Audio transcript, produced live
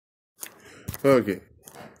Okay.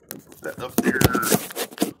 Put that up there. There.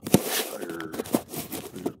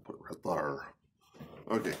 Just put it right there.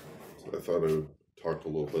 Okay. So I thought I would talk a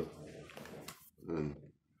little bit. And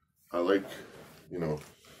I like, you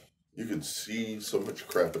can see so much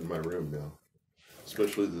crap in my room now.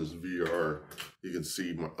 Especially this VR. You can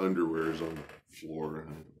see my underwear is on the floor.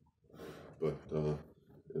 And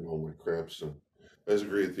all my crap's. And that's a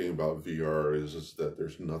great thing about VR is that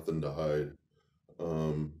there's nothing to hide.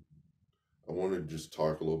 I want to just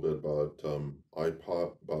talk a little bit about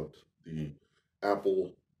about the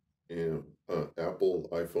Apple and Apple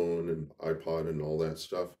iPhone and iPod and all that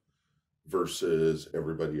stuff versus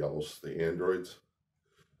everybody else, the Androids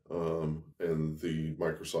and the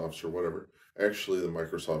Microsofts or whatever. Actually, the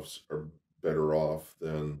Microsofts are better off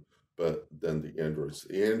than the Androids.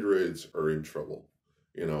 The Androids are in trouble,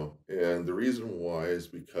 and the reason why is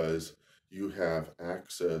because you have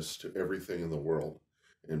access to everything in the world.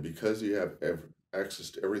 And because you have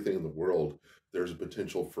access to everything in the world, there's a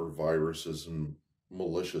potential for viruses and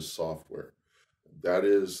malicious software. That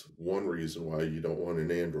is one reason why you don't want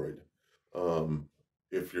an Android.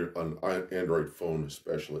 If you're an Android phone,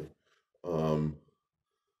 especially. The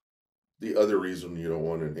other reason you don't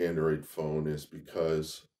want an Android phone is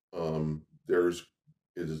because you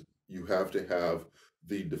have to have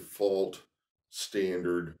the default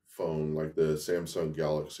standard phone like the Samsung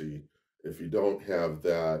Galaxy. If you don't have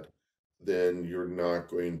that, then you're not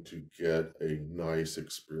going to get a nice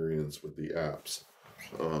experience with the apps.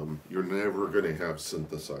 You're never going to have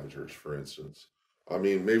synthesizers, for instance. I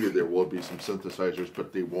mean, maybe there will be some synthesizers,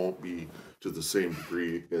 but they won't be to the same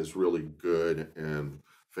degree as really good and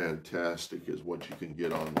fantastic as what you can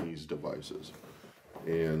get on these devices.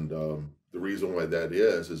 And the reason why that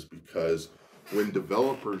is because when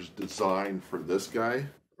developers design for this guy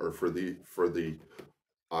or for the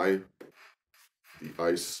i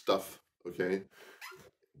stuff, okay,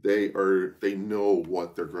 they know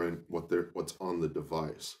what's on the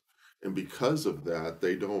device, and because of that,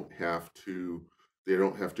 they don't have to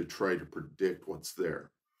try to predict what's there,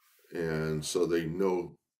 and so they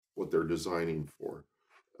know what they're designing for.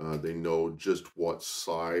 They know just what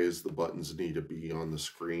size the buttons need to be on the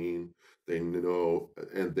screen. They know,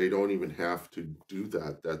 and they don't even have to do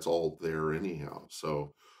that. That's all there anyhow.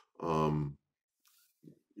 So,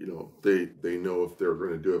 they know if they're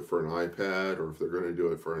going to do it for an iPad or if they're going to do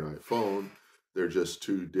it for an iPhone. They're just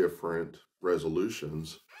two different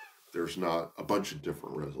resolutions. There's not a bunch of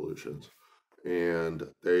different resolutions. And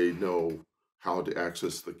they know how to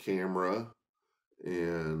access the camera.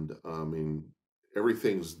 And,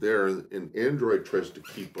 everything's there. And Android tries to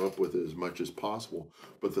keep up with it as much as possible.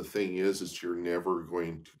 But the thing is you're never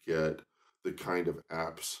going to get the kind of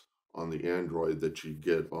apps on the Android that you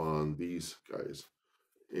get on these guys.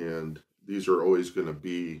 And these are always going to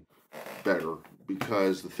be better,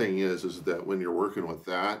 because the thing is that when you're working with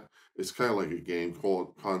that, it's kind of like a game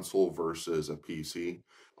console versus a PC.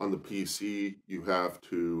 On the PC, you have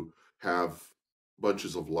to have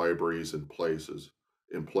bunches of libraries in place,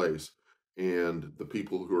 and the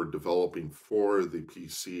people who are developing for the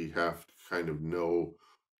PC have to kind of know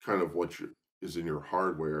what is in your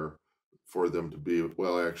hardware for them to be,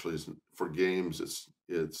 well, actually, for games,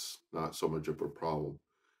 it's not so much of a problem.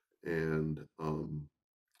 And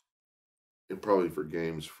probably for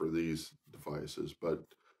games for these devices, but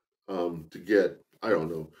to get, I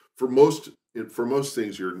don't know, for most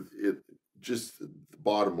things, just the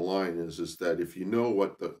bottom line is that if you know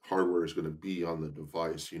what the hardware is going to be on the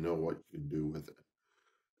device, you know what you can do with it,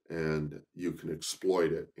 and you can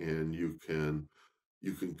exploit it, and you can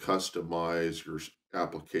customize your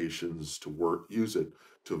applications to use it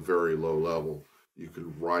to a very low level. You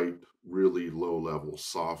can write really low level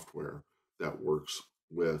software that works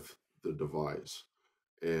with the device.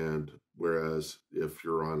 And whereas if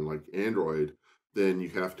you're on like Android, then you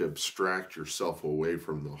have to abstract yourself away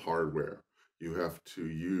from the hardware. You have to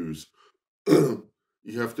use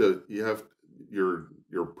your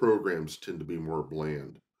programs tend to be more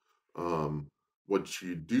bland. What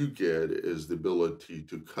you do get is the ability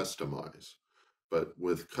to customize. But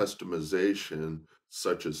with customization,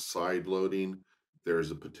 such as side loading,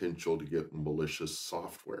 there's a potential to get malicious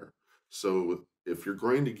software. So if you're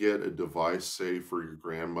going to get a device, say for your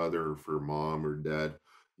grandmother or for mom or dad,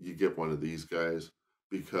 you get one of these guys,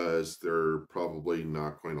 because they're probably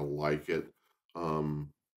not going to like it.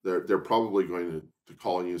 They're probably going to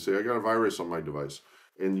call you and say, I got a virus on my device.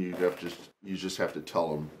 And you just have to tell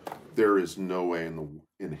them there is no way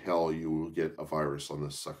in hell you will get a virus on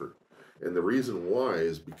this sucker. And the reason why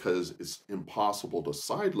is because it's impossible to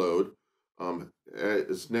sideload.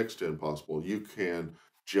 It's next to impossible. You can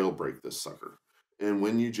jailbreak this sucker, and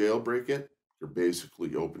when you jailbreak it, You're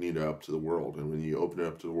basically opening it up to the world. And when you open it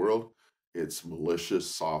up to the world, it's malicious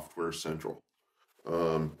software central.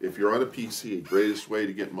 If you're on a PC, the greatest way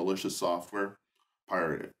to get malicious software,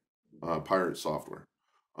 pirate it. Pirate software.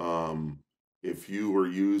 If you were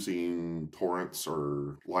using torrents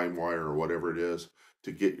or LimeWire or whatever it is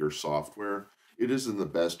to get your software, it is in the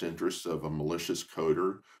best interest of a malicious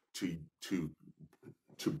coder to to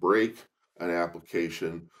to break an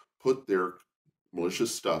application, put their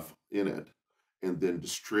malicious stuff in it, and then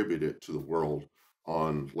distribute it to the world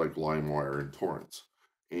on like LimeWire and torrents.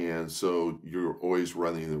 And so you're always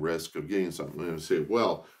running the risk of getting something. And say,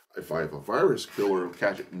 well, if I have a virus killer, it'll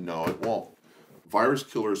catch it. No, it won't. Virus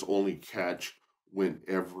killers only catch when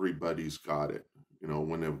everybody's got it. You know,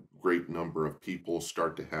 when a great number of people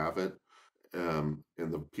start to have it, and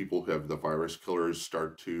the people who have the virus killers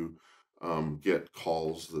start to get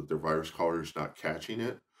calls that their virus caller is not catching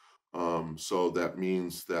it. So that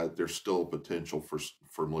means that there's still potential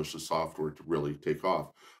for malicious software to really take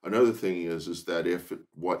off. Another thing is that if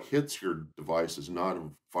what hits your device is not a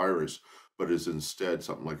virus, but is instead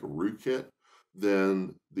something like a rootkit,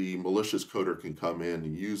 then the malicious coder can come in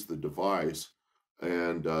and use the device,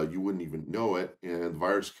 and you wouldn't even know it, and the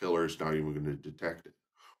virus killer is not even going to detect it.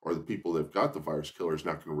 Or the people that have got the virus killer is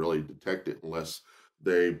not going to really detect it unless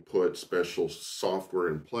they put special software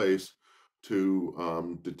in place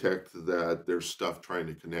to detect that there's stuff trying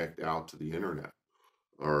to connect out to the internet,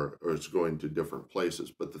 or it's going to different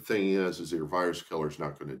places. But the thing is your virus killer is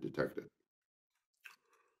not going to detect it.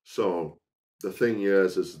 So the thing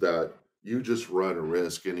is that you just run a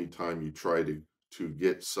risk anytime you try to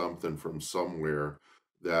get something from somewhere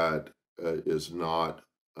that is not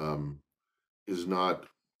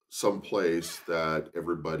some place that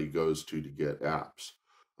everybody goes to get apps.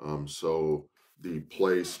 So the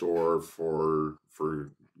Play Store for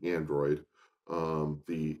Android,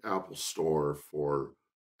 the Apple Store for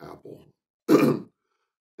Apple, and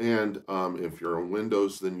if you're on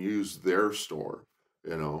Windows, then use their store,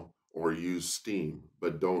 you know, or use Steam,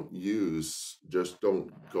 but don't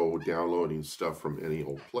go downloading stuff from any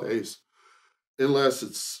old place unless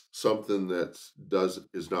it's something that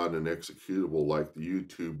is not an executable like the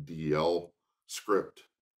YouTube DL script,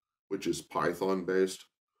 which is Python based.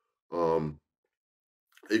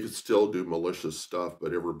 It could still do malicious stuff,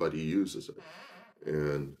 but everybody uses it,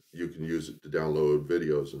 and you can use it to download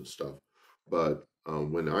videos and stuff. But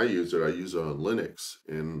when I use it on Linux,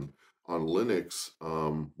 and on Linux,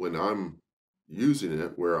 when I'm using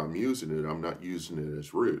it, I'm not using it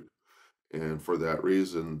as root. And for that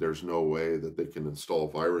reason, there's no way that they can install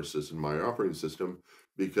viruses in my operating system,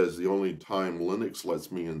 because the only time Linux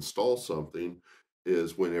lets me install something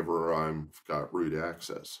is whenever I've got root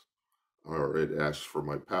access, or it asks for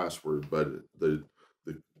my password. But the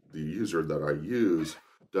user that I use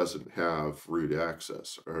doesn't have root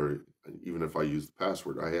access, or even if I use the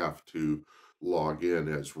password, I have to log in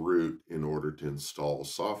as root in order to install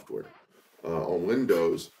software. On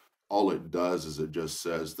Windows, all it does is it just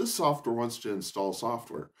says this software wants to install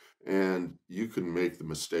software, and you can make the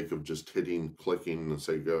mistake of just clicking and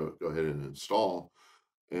say go ahead and install.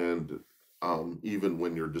 And even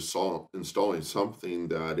when you're installing something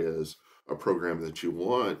that is a program that you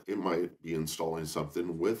want, it might be installing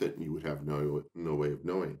something with it, and you would have no way of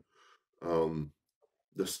knowing.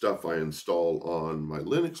 The stuff I install on my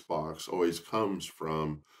Linux box always comes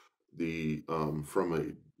from from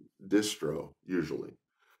a distro usually.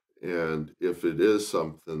 And if it is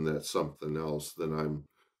something that's something else, then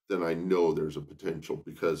I know there's a potential,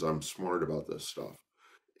 because I'm smart about this stuff.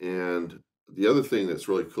 And the other thing that's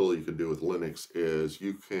really cool you can do with Linux is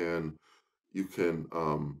you can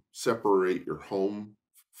separate your home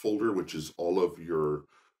folder, which is all of your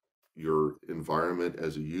environment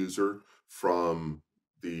as a user, from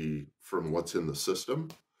what's in the system,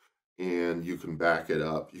 and you can back it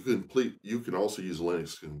up. You can also use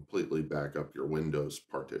Linux to completely back up your Windows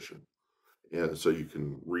partition, and so you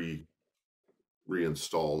can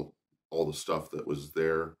reinstall all the stuff that was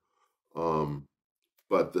there.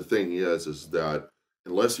 But the thing is that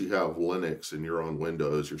unless you have Linux and you're on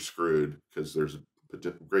Windows, you're screwed, because there's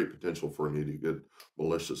great potential for me to get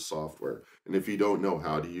malicious software. And if you don't know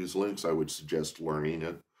how to use Linux, I would suggest learning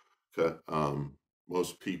it.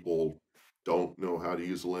 Most people don't know how to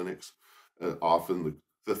use Linux. Often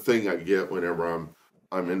the thing I get whenever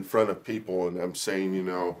I'm in front of people and I'm saying,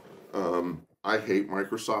 I hate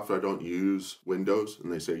Microsoft, I don't use Windows,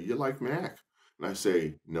 and they say, you like Mac? And I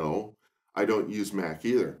say, no, I don't use Mac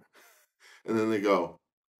either. And then they go,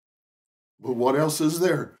 but what else is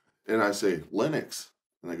there? And I say, Linux.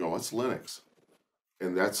 And they go, what's Linux?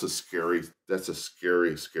 And that's a scary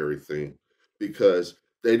thing, because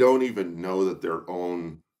They don't even know that their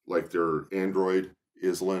own, like their Android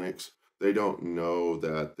is Linux. They don't know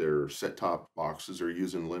that their set-top boxes are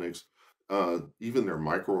using Linux. Even their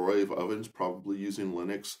microwave ovens probably using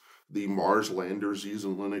Linux. The Mars landers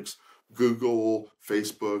using Linux. Google,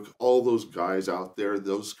 Facebook, all those guys out there,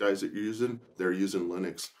 those guys that you're using, they're using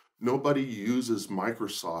Linux. Nobody uses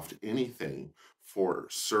Microsoft anything for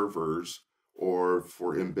servers or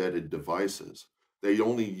for embedded devices. They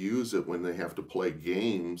only use it when they have to play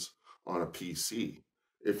games on a PC.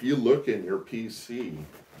 If you look in your PC,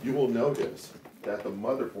 you will notice that the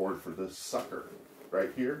motherboard for this sucker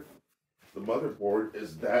right here, the motherboard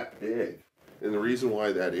is that big. And the reason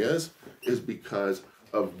why that is because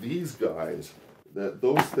of these guys, that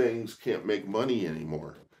those things can't make money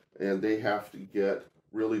anymore. And they have to get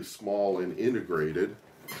really small and integrated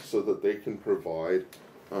so that they can provide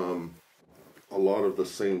a lot of the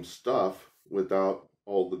same stuff without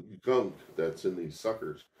all the gunk that's in these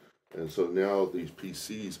suckers. And so now these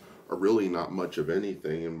PCs are really not much of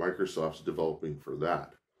anything, and Microsoft's developing for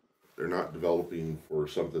that. They're not developing for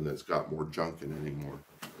something that's got more junk in it anymore.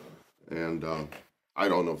 And I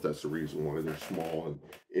don't know if that's the reason why they're small and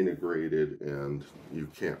integrated and you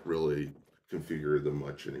can't really configure them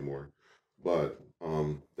much anymore. But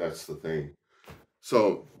that's the thing.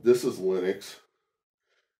 So this is Linux,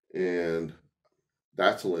 and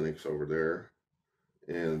that's Linux over there.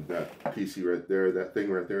 And that PC right there, that thing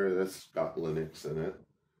right there, that's got Linux in it.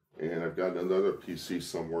 And I've got another PC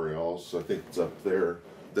somewhere else, I think it's up there,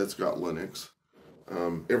 that's got Linux.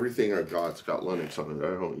 Everything I've got's got Linux on it.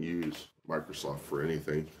 I don't use Microsoft for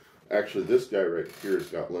anything. Actually, this guy right here has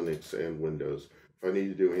got Linux and Windows. If I need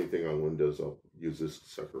to do anything on Windows, I'll use this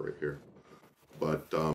sucker right here. But